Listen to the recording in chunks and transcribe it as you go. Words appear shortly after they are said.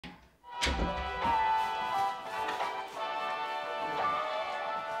What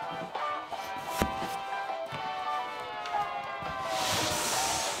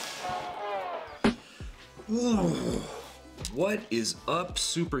is up,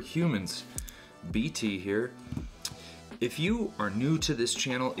 superhumans? BT here. If you are new to this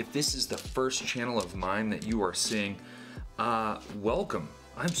channel, if this is the first channel of mine that you are seeing, welcome.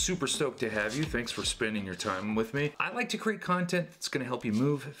 I'm super stoked to have you. Thanks for spending your time with me. I like to create content that's gonna help you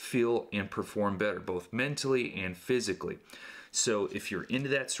move, feel, and perform better, both mentally and physically. So if you're into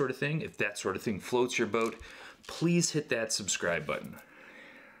that sort of thing, if that sort of thing floats your boat, please hit that subscribe button.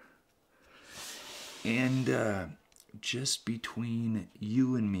 And just between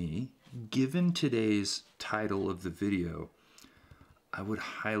you and me, given today's title of the video, I would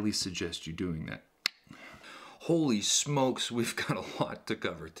highly suggest you doing that. Holy smokes, we've got a lot to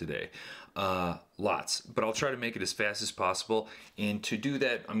cover today. Lots, but I'll try to make it as fast as possible. And to do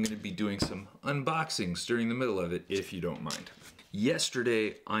that, I'm gonna be doing some unboxings during the middle of it, if you don't mind.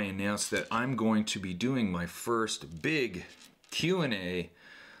 Yesterday, I announced that I'm going to be doing my first big Q&A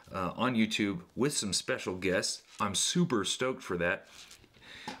on YouTube with some special guests. I'm super stoked for that.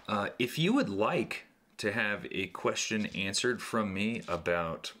 If you would like to have a question answered from me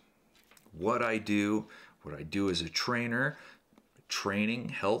about what I do as a trainer, training,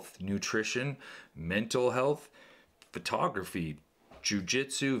 health, nutrition, mental health, photography,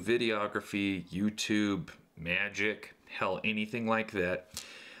 jiu-jitsu, videography, YouTube, magic, hell, anything like that,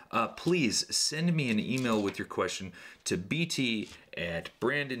 please send me an email with your question to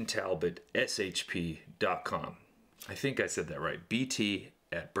bt@brandontalbotshp.com. I think I said that right.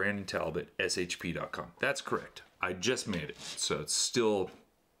 bt@brandontalbotshp.com. That's correct. I just made it, so it's still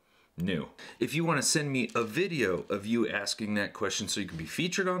new. If you want to send me a video of you asking that question so you can be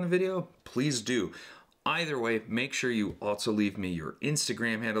featured on the video, please do. Either way, make sure you also leave me your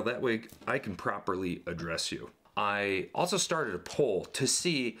Instagram handle. That way I can properly address you. I also started a poll to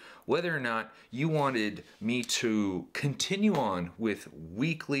see whether or not you wanted me to continue on with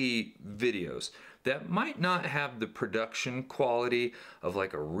weekly videos that might not have the production quality of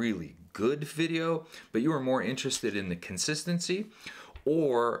like a really good video, but you are more interested in the consistency,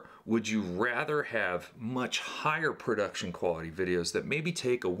 or would you rather have much higher production quality videos that maybe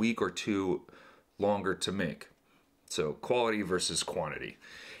take a week or two longer to make? So quality versus quantity.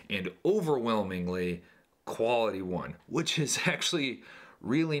 And overwhelmingly, quality won, which is actually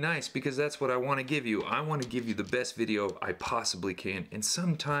really nice because that's what I want to give you. I want to give you the best video I possibly can, and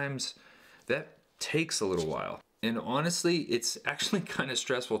sometimes that takes a little while. And honestly, it's actually kind of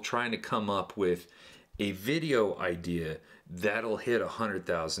stressful trying to come up with a video idea that'll hit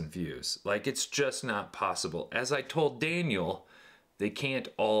 100,000 views. Like, it's just not possible. As I told Daniel, they can't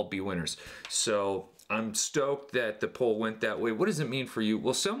all be winners. So I'm stoked that the poll went that way. What does it mean for you?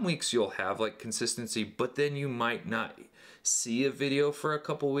 Well, some weeks you'll have like consistency, but then you might not see a video for a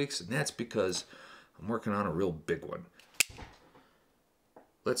couple weeks, and that's because I'm working on a real big one.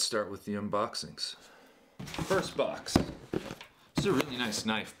 Let's start with the unboxings. First box. This is a really nice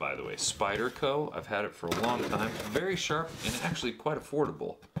knife, by the way. Spyderco. I've had it for a long time. Very sharp and actually quite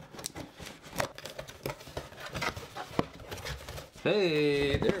affordable.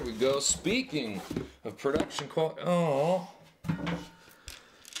 Hey, there we go. Speaking of production quality, oh,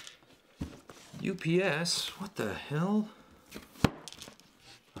 UPS, what the hell?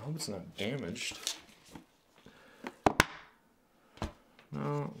 I hope it's not damaged.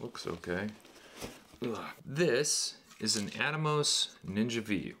 No, it looks okay. Ugh. This is an Atomos Ninja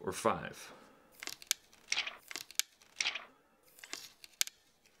V, or 5.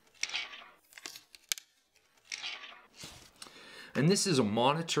 And this is a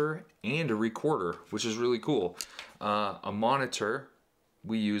monitor and a recorder, which is really cool. A monitor,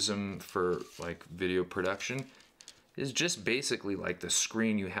 we use them for like video production, is just basically like the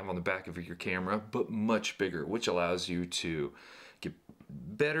screen you have on the back of your camera, but much bigger, which allows you to get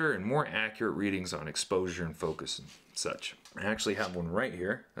better and more accurate readings on exposure and focus and such. I actually have one right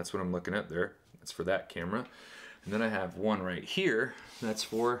here. That's what I'm looking at there. That's for that camera. And then I have one right here. That's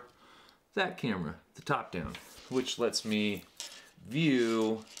for that camera, the top down, which lets me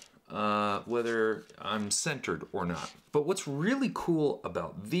view whether I'm centered or not. But what's really cool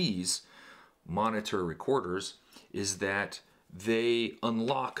about these monitor recorders is that they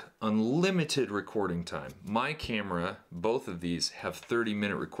unlock unlimited recording time. My camera, both of these, have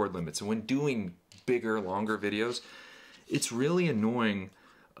 30-minute record limits, and when doing bigger, longer videos, it's really annoying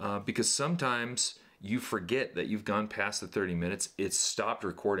because sometimes you forget that you've gone past the 30 minutes, it's stopped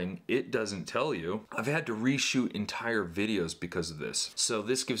recording, it doesn't tell you. I've had to reshoot entire videos because of this. So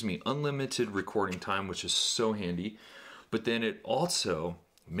this gives me unlimited recording time, which is so handy, but then it also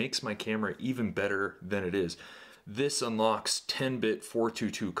makes my camera even better than it is. This unlocks 10-bit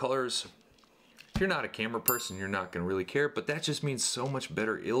 422 colors. If you're not a camera person, you're not going to really care, but that just means so much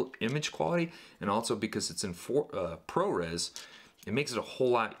better image quality, and also because it's in ProRes, it makes it a whole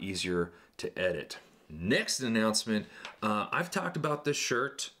lot easier to edit. Next announcement, I've talked about this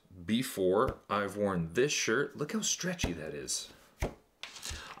shirt before. I've worn this shirt. Look how stretchy that is.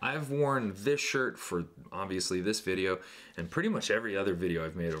 I've worn this shirt for obviously this video and pretty much every other video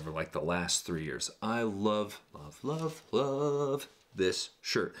I've made over like the last 3 years. I love, love, love, love this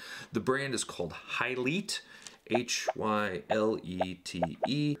shirt. The brand is called Hylete, Hylete,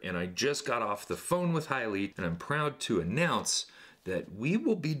 and I just got off the phone with Hylete, and I'm proud to announce that we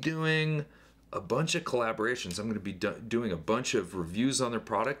will be doing a bunch of collaborations. I'm going to be doing a bunch of reviews on their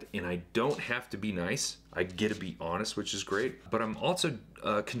product, and I don't have to be nice. I get to be honest, which is great. But I'm also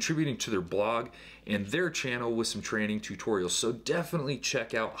contributing to their blog and their channel with some training tutorials. So definitely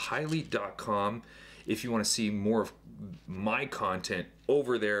check out hylete.com if you want to see more of my content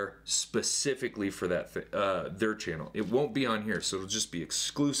over there specifically for that their channel. It won't be on here, so it'll just be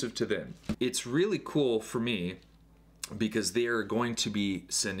exclusive to them. It's really cool for me because they are going to be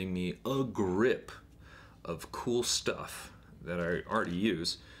sending me a grip of cool stuff that I already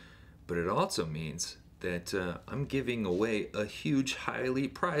use, but it also means that I'm giving away a huge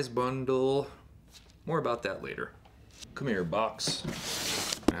Hylete prize bundle. More about that later. Come here, box.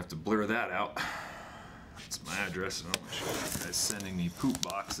 I have to blur that out. It's my address. I don't want you guys sending me poop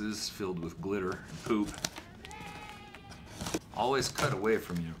boxes filled with glitter and poop. Always cut away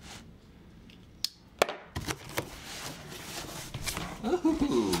from you.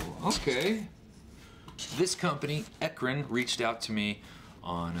 Ooh, okay. This company, Ekron, reached out to me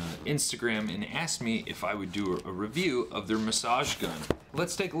on Instagram and asked me if I would do a review of their massage gun.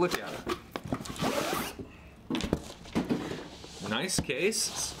 Let's take a look at it. Nice case,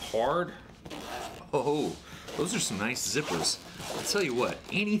 it's hard. Oh, those are some nice zippers. I'll tell you what,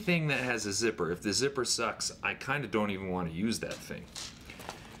 anything that has a zipper, if the zipper sucks, I kind of don't even want to use that thing.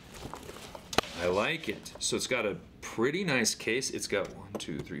 I like it. So it's got a pretty nice case. It's got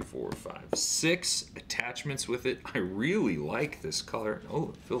 6 attachments with it. I really like this color. Oh,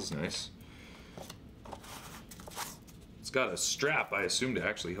 it feels nice. It's got a strap, I assume, to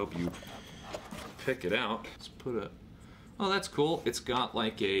actually help you pick it out. Let's put a, oh, that's cool. It's got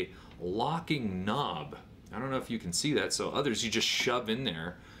like a locking knob. I don't know if you can see that. So others you just shove in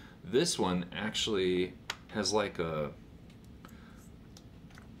there. This one actually has like a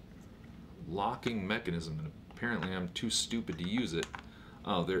locking mechanism, and apparently I'm too stupid to use it.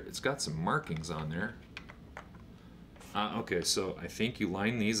 Oh, there, it's got some markings on there. Okay, so I think you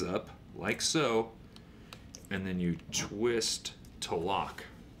line these up like so, and then you twist to lock.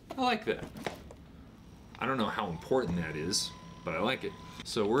 I like that. I don't know how important that is, but I like it.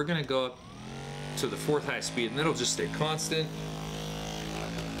 So we're gonna go up to the 4th high speed, and it'll just stay constant.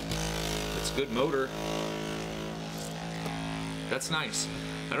 It's good motor. That's nice.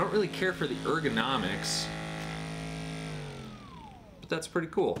 I don't really care for the ergonomics, but that's pretty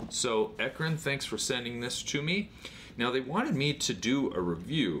cool. So Ekron, thanks for sending this to me. Now they wanted me to do a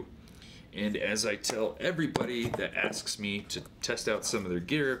review, and as I tell everybody that asks me to test out some of their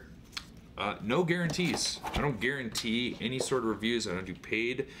gear, no guarantees. I don't guarantee any sort of reviews. I don't do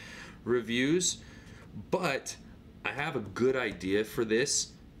paid reviews, but I have a good idea for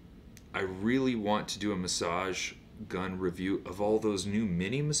this. I really want to do a massage gun review of all those new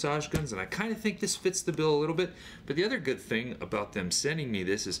mini massage guns, and I kind of think this fits the bill a little bit. But the other good thing about them sending me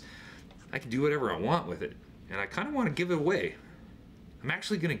this is I can do whatever I want with it, and I kind of want to give it away. I'm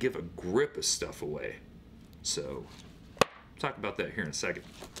actually going to give a grip of stuff away, so we'll talk about that here in a second.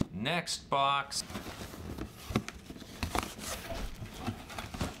 Next box.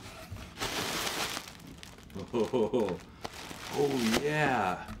 Oh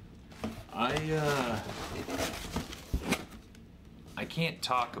yeah, I can't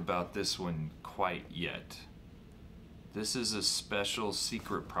talk about this one quite yet. This is a special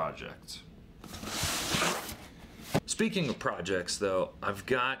secret project. Speaking of projects though, I've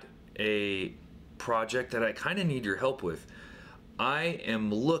got a project that I kind of need your help with. I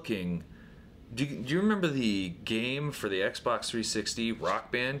am looking, do you remember the game for the Xbox 360,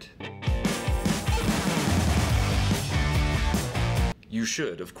 Rock Band? You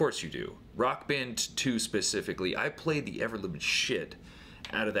should, of course you do. Rock Band 2 specifically, I played the ever-living shit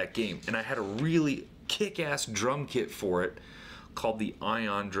out of that game, and I had a really kick-ass drum kit for it called the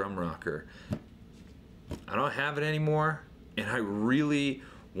Ion Drum Rocker. I don't have it anymore, and I really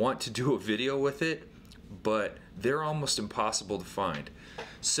want to do a video with it, but they're almost impossible to find.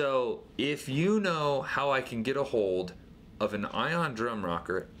 So if you know how I can get a hold of an Ion drum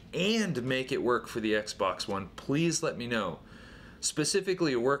rocker and make it work for the Xbox One, please let me know.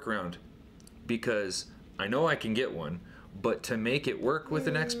 Specifically a workaround, because I know I can get one, but to make it work with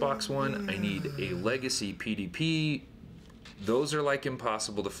an Xbox One, I need a legacy PDP. Those are like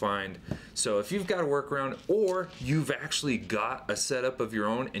impossible to find. So if you've got a workaround, or you've actually got a setup of your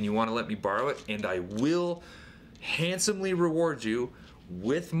own and you want to let me borrow it, and I will handsomely reward you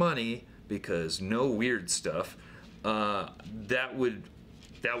with money, because no weird stuff, that would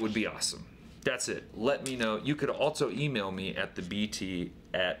be awesome. That's it. Let me know. You could also email me at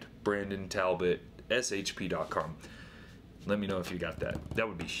thebt@brandontalbotshp.com. Let me know if you got that. That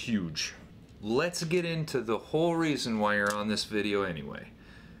would be huge. Let's get into the whole reason why you're on this video anyway.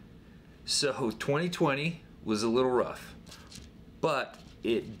 So 2020 was a little rough, but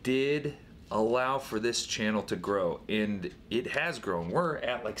it did allow for this channel to grow, and it has grown. We're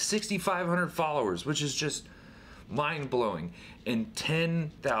at like 6,500 followers, which is just mind-blowing, and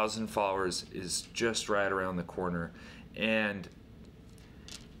 10,000 followers is just right around the corner. And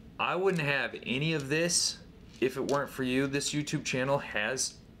I wouldn't have any of this if it weren't for you. This YouTube channel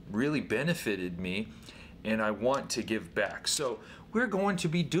has really benefited me, and I want to give back. So we're going to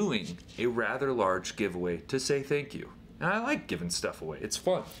be doing a rather large giveaway to say thank you. And I like giving stuff away. It's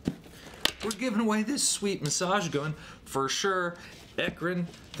fun. We're giving away this sweet massage gun for sure. Ekron,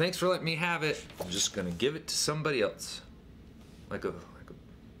 thanks for letting me have it. I'm just gonna give it to somebody else. Like a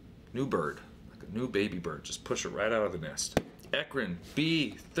new bird, like a new baby bird. Just push it right out of the nest. Ekron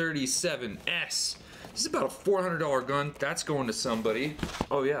B37S. This is about a $400 gun. That's going to somebody.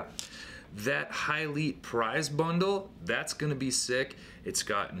 Oh yeah, that Hylete prize bundle, that's gonna be sick. It's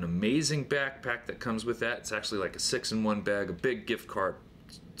got an amazing backpack that comes with that. It's actually like a 6-in-1 bag, a big gift card.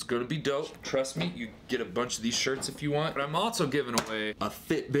 It's gonna be dope. Trust me, you get a bunch of these shirts if you want. But I'm also giving away a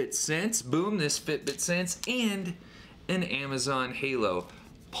Fitbit Sense. Boom, this Fitbit Sense, and an Amazon Halo.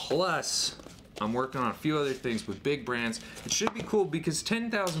 Plus, I'm working on a few other things with big brands. It should be cool because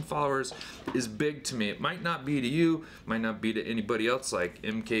 10,000 followers is big to me. It might not be to you, might not be to anybody else like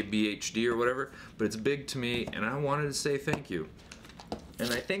MKBHD or whatever, but it's big to me, and I wanted to say thank you.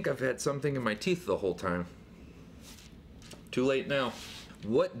 And I think I've had something in my teeth the whole time. Too late now.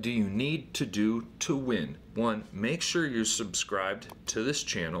 What do you need to do to win? 1, make sure you're subscribed to this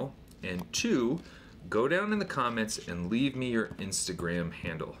channel, and 2, go down in the comments and leave me your Instagram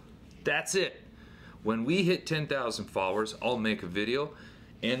handle. That's it. When we hit 10,000 followers, I'll make a video,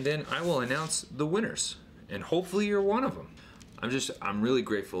 and then I will announce the winners, and hopefully you're one of them. I'm really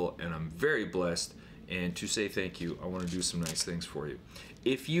grateful, and I'm very blessed, and to say thank you, I want to do some nice things for you.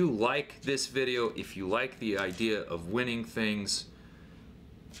 If you like this video, if you like the idea of winning things,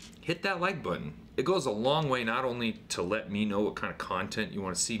 hit that like button. It goes a long way, not only to let me know what kind of content you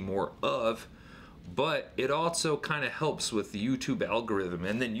want to see more of, but it also kind of helps with the YouTube algorithm,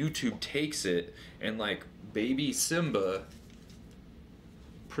 and then YouTube takes it and, like baby Simba,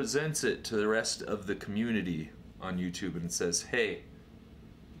 presents it to the rest of the community on YouTube and says, hey,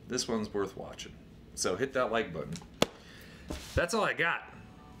 this one's worth watching. So hit that like button. That's all I got.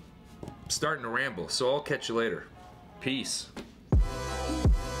 I'm starting to ramble, so I'll catch you later. Peace.